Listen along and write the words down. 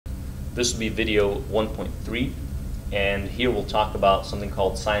This will be video 1.3, and here we'll talk about something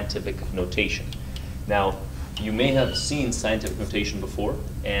called scientific notation. Now, you may have seen scientific notation before,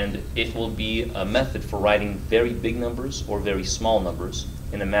 and it will be a method for writing very big numbers or very small numbers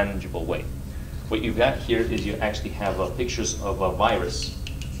in a manageable way. What you've got here is you actually have pictures of a virus,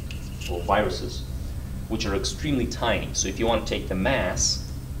 or viruses, which are extremely tiny. So if you want to take the mass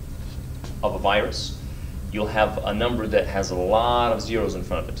of a virus, you'll have a number that has a lot of zeros in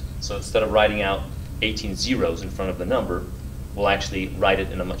front of it. So instead of writing out 18 zeros in front of the number, we'll actually write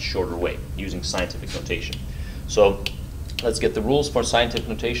it in a much shorter way using scientific notation. So let's get the rules for scientific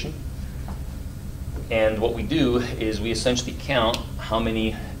notation. And what we do is we essentially count how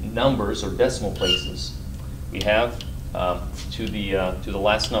many numbers or decimal places we have to the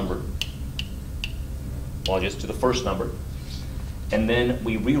last number, well, just to the first number. And then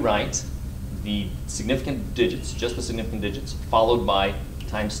we rewrite the significant digits, just the significant digits, followed by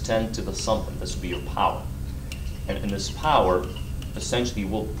times 10 to the something. This will be your power. And in this power, essentially,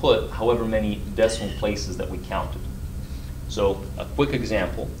 we'll put however many decimal places that we counted. So a quick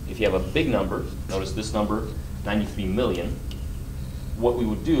example, if you have a big number, notice this number, 93 million, what we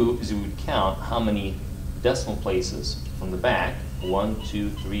would do is we would count how many decimal places from the back, 1, 2,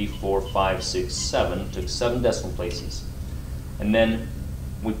 3, 4, 5, 6, 7, took 7 decimal places. And then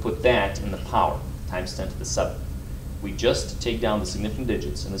we put that in the power, times 10 to the 7th. We just take down the significant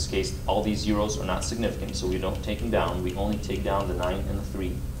digits. In this case, all these zeros are not significant, so we don't take them down. We only take down the 9 and the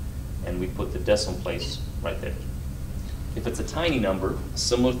 3, and we put the decimal place right there. If it's a tiny number, a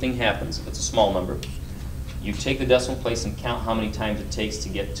similar thing happens. If it's a small number, you take the decimal place and count how many times it takes to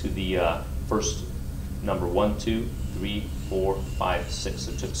get to the first number, 1, 2, 3, 4, 5, 6.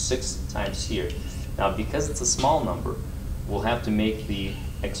 So it took 6 times here. Now, because it's a small number, we'll have to make the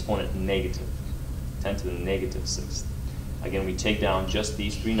exponent negative, 10 to the negative 6th. Again, we take down just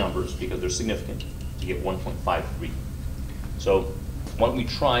these 3 numbers because they're significant to get 1.53. So why don't we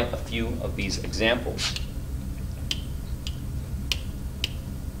try a few of these examples.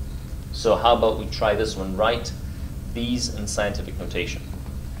 So how about we try this one, write these in scientific notation.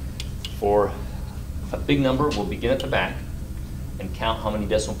 For a big number, we'll begin at the back and count how many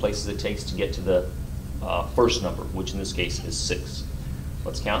decimal places it takes to get to the first number, which in this case is 6.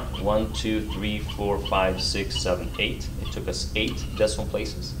 Let's count. 1, 2, 3, 4, 5, 6, 7, 8. It took us 8 decimal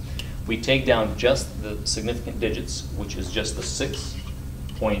places. We take down just the significant digits, which is just the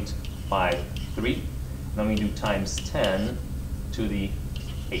 6.53. Then we do times 10 to the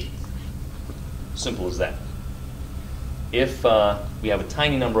 8th. Simple as that. If we have a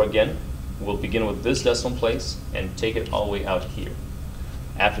tiny number again, we'll begin with this decimal place and take it all the way out here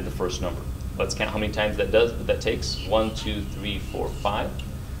after the first number. Let's count how many times that takes. 1, 2, 3, 4, 5.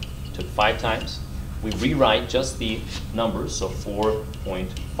 Took 5 times. We rewrite just the numbers, so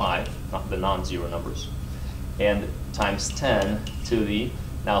 4.5, not the non-zero numbers, and times 10 to the,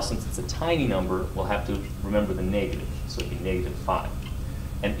 now since it's a tiny number, we'll have to remember the negative, so it'd be negative 5.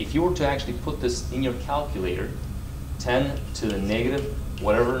 And if you were to actually put this in your calculator, 10 to the negative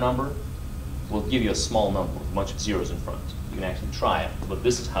whatever number will give you a small number with a bunch of zeros in front. You can actually try it, but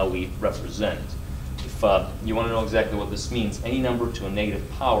this is how we represent it. If you want to know exactly what this means, any number to a negative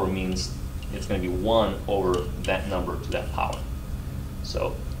power means it's going to be 1 over that number to that power.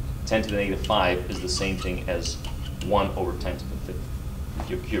 So 10 to the negative 5 is the same thing as 1 over 10 to the 5th, if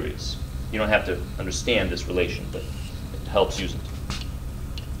you're curious. You don't have to understand this relation, but it helps use it.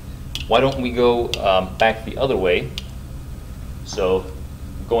 Why don't we go back the other way? So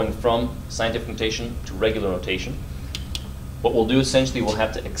going from scientific notation to regular notation. What we'll do essentially, we'll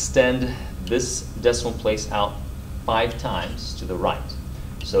have to extend this decimal place out 5 times to the right.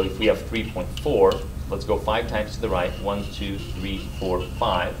 So if we have 3.4, let's go 5 times to the right. 1, 2, 3, 4,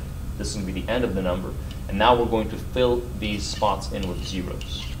 5. This is going to be the end of the number. And now we're going to fill these spots in with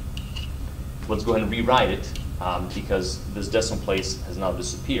zeros. Let's go ahead and rewrite it because this decimal place has now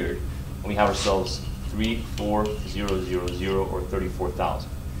disappeared. And we have ourselves 34000 or 34,000.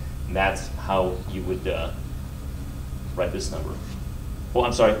 And that's how you would write this number. Oh,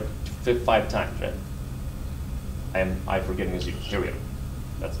 I'm sorry, 5 times, right? I'm forgetting a 0. Here we go.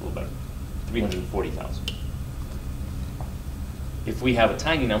 That's a little better. 340,000. If we have a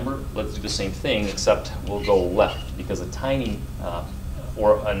tiny number, let's do the same thing, except we'll go left, because a tiny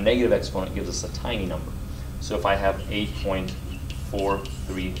or a negative exponent gives us a tiny number. So if I have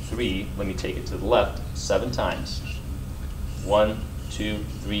 8.433, let me take it to the left 7 times. 1, 2,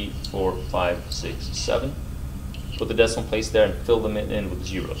 3, 4, 5, 6, 7. Put the decimal place there and fill them in with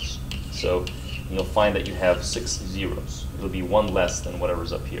zeros. So you'll find that you have 6 zeros. It'll be 1 less than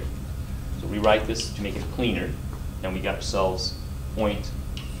whatever's up here. So rewrite this to make it cleaner, and we got ourselves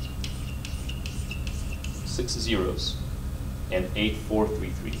 6 zeros, and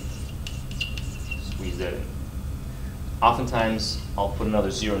 8433. Squeeze that in. Oftentimes, I'll put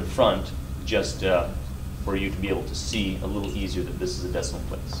another 0 in front just for you to be able to see a little easier that this is a decimal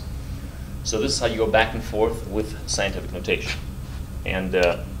place. So this is how you go back and forth with scientific notation. And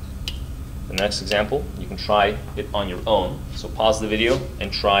the next example, you can try it on your own. So pause the video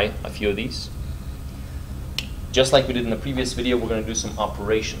and try a few of these. Just like we did in the previous video, we're going to do some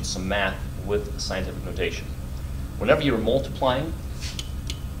operations, some math with scientific notation. Whenever you're multiplying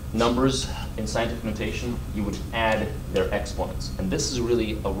numbers in scientific notation, you would add their exponents. And this is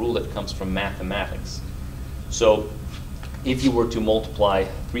really a rule that comes from mathematics. So if you were to multiply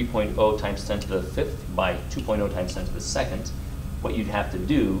 3.0 times 10 to the 5th by 2.0 times 10 to the 2nd, what you'd have to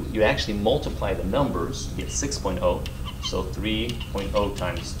do, you actually multiply the numbers to get 6.0. So 3.0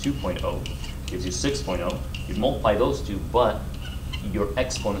 times 2.0 gives you 6.0. You'd multiply those two, but your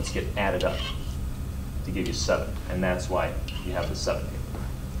exponents get added up to give you 7. And that's why you have the 7 here.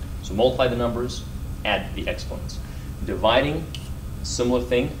 So multiply the numbers, add the exponents. Dividing, similar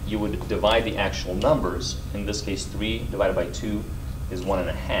thing, you would divide the actual numbers. In this case, 3 divided by 2 is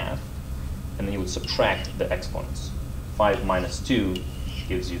 1.5. And then you would subtract the exponents. 5 minus 2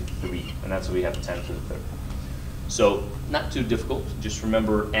 gives you 3. And that's why we have 10 to the 3rd. So not too difficult. Just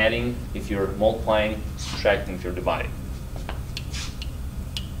remember adding if you're multiplying, subtracting if you're dividing.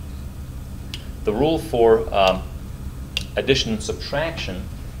 The rule for addition and subtraction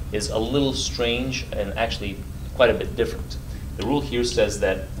is a little strange and actually quite a bit different. The rule here says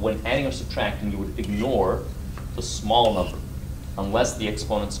that when adding or subtracting, you would ignore the small number unless the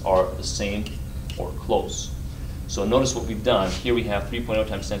exponents are the same or close. So notice what we've done. Here we have 3.0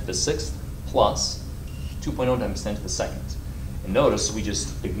 times 10 to the 6th plus 2.0 times 10 to the 2nd. And notice we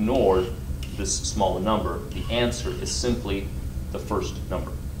just ignored this smaller number. The answer is simply the first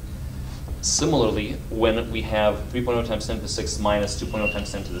number. Similarly, when we have 3.0 times 10 to the 6th minus 2.0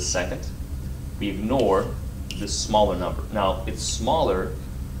 times 10 to the 2nd, we ignore this smaller number. Now, it's smaller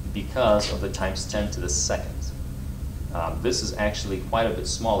because of the times 10 to the 2nd. This is actually quite a bit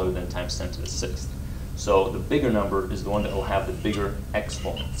smaller than times 10 to the 6th. So the bigger number is the one that will have the bigger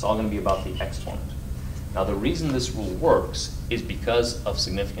exponent. It's all going to be about the exponent. Now, the reason this rule works is because of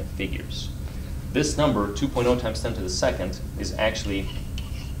significant figures. This number, 2.0 times 10 to the 2nd, is actually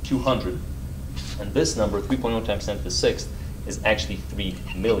 200. And this number, 3.0 times 10 to the 6th, is actually 3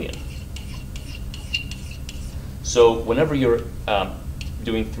 million. So whenever you're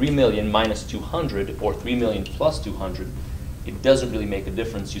doing 3 million minus 200 or 3 million plus 200, it doesn't really make a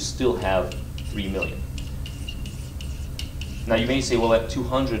difference. You still have 3 million. Now you may say, well, that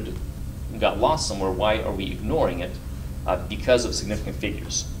 200 got lost somewhere. Why are we ignoring it? Because of significant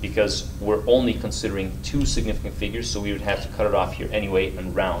figures. Because we're only considering 2 significant figures, so we would have to cut it off here anyway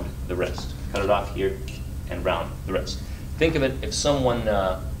and round the rest. Cut it off here and round the rest. Think of it, if someone,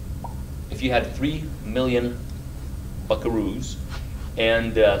 if you had 3 million buckaroos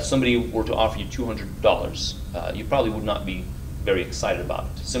and somebody were to offer you $200, you probably would not be very excited about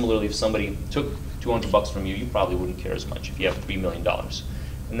it. Similarly, if somebody took $200 from you, you probably wouldn't care as much if you have $3 million.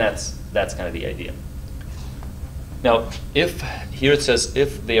 And that's kind of the idea. Now, if here it says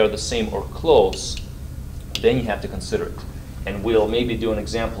if they are the same or close, then you have to consider it. And we'll maybe do an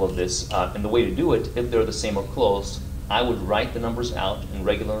example of this. And the way to do it, if they're the same or close, I would write the numbers out in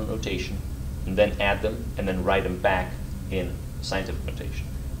regular notation, and then add them, and then write them back in scientific notation.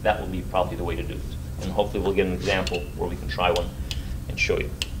 That will be probably the way to do it. And hopefully we'll get an example where we can try one and show you.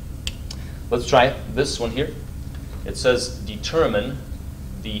 Let's try this one here. It says determine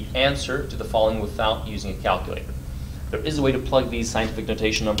the answer to the following without using a calculator. There is a way to plug these scientific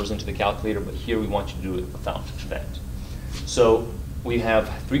notation numbers into the calculator, but here we want you to do it without that. So we have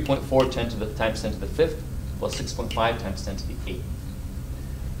 3.4 times 10 to the 5th plus 6.5 times 10 to the 8th.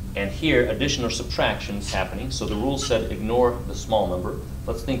 And here, addition or subtraction is happening. So the rule said ignore the small number.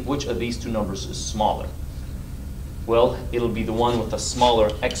 Let's think which of these 2 numbers is smaller. Well, it'll be the one with a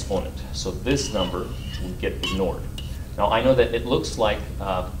smaller exponent. So this number will get ignored. Now, I know that it looks like,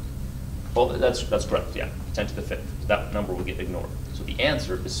 well, that's correct, yeah, 10 to the 5th. That number will get ignored. So the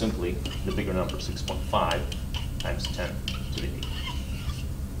answer is simply the bigger number, 6.5 times 10 to the 8th.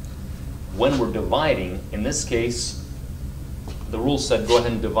 When we're dividing, in this case, the rule said go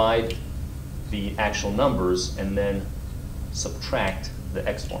ahead and divide the actual numbers and then subtract the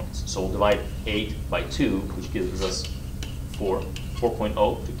exponents. So we'll divide 8 by 2, which gives us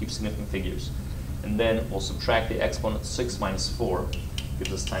 4.0 to keep significant figures. And then we'll subtract the exponent. 6 minus 4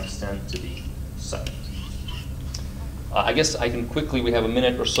 gives us times 10 to the 2nd. I guess I can quickly, we have a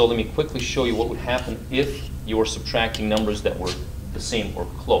minute or so, let me quickly show you what would happen if you were subtracting numbers that were the same or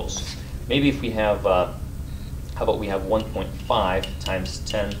close. Maybe if we have how about we have 1.5 times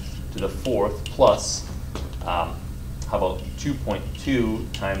 10 to the 4th plus, how about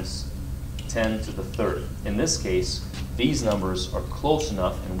 2.2 times 10 to the 3rd. In this case, these numbers are close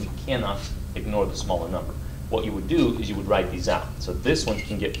enough and we cannot ignore the smaller number. What you would do is you would write these out. So this one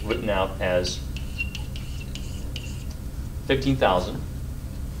can get written out as 15,000,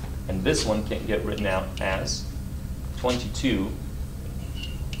 and this one can get written out as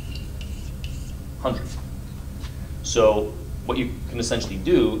 2,200. So what you can essentially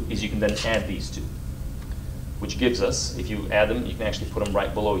do is you can then add these two, which gives us, if you add them, you can actually put them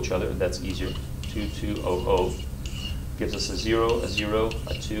right below each other. That's easier. 2200 gives us a 0, a 0,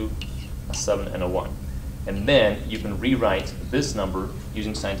 a 2, a 7, and a 1. And then you can rewrite this number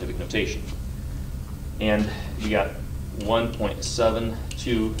using scientific notation. And you got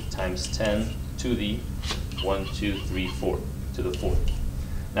 1.72 times 10 to the 1, 2, 3, 4 to the 4th.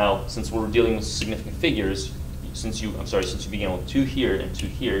 Now, since we're dealing with significant figures, since you began with 2 here and 2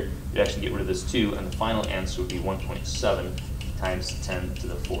 here, you actually get rid of this 2, and the final answer would be 1.7 times 10 to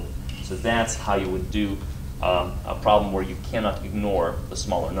the 4th. So that's how you would do a problem where you cannot ignore the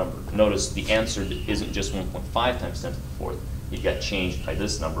smaller number. Notice the answer isn't just 1.5 times 10 to the 4th. It got changed by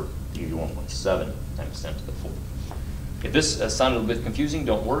this number to give you 1.7 times 10 to the 4th. If this sounded a bit confusing,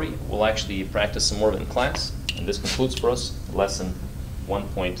 don't worry. We'll actually practice some more of it in class. And this concludes for us lesson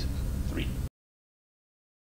 1.2.